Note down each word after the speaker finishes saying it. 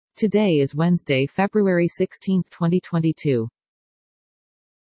Today is Wednesday, February 16, 2022.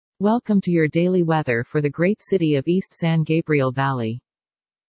 Welcome to your daily weather for the great city of East San Gabriel Valley.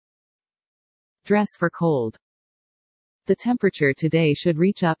 Dress for cold. The temperature today should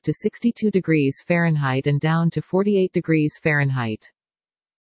reach up to 62 degrees Fahrenheit and down to 48 degrees Fahrenheit.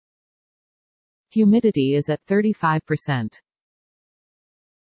 Humidity is at 35%.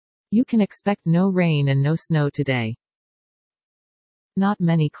 You can expect no rain and no snow today. Not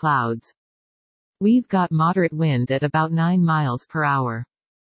many clouds. We've got moderate wind at about 9 miles per hour.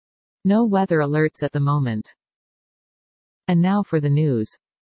 No weather alerts at the moment. And now for the news.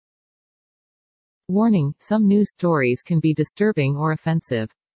 Warning, some news stories can be disturbing or offensive.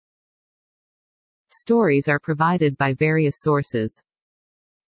 Stories are provided by various sources.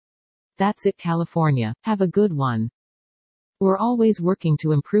 That's it, California. Have a good one. We're always working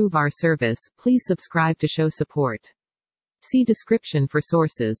to improve our service. Please subscribe to show support. See description for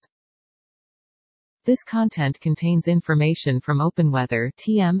sources. This content contains information from OpenWeather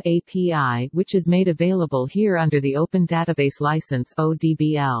 (TM API), which is made available here under the Open Database License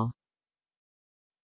 (ODBL).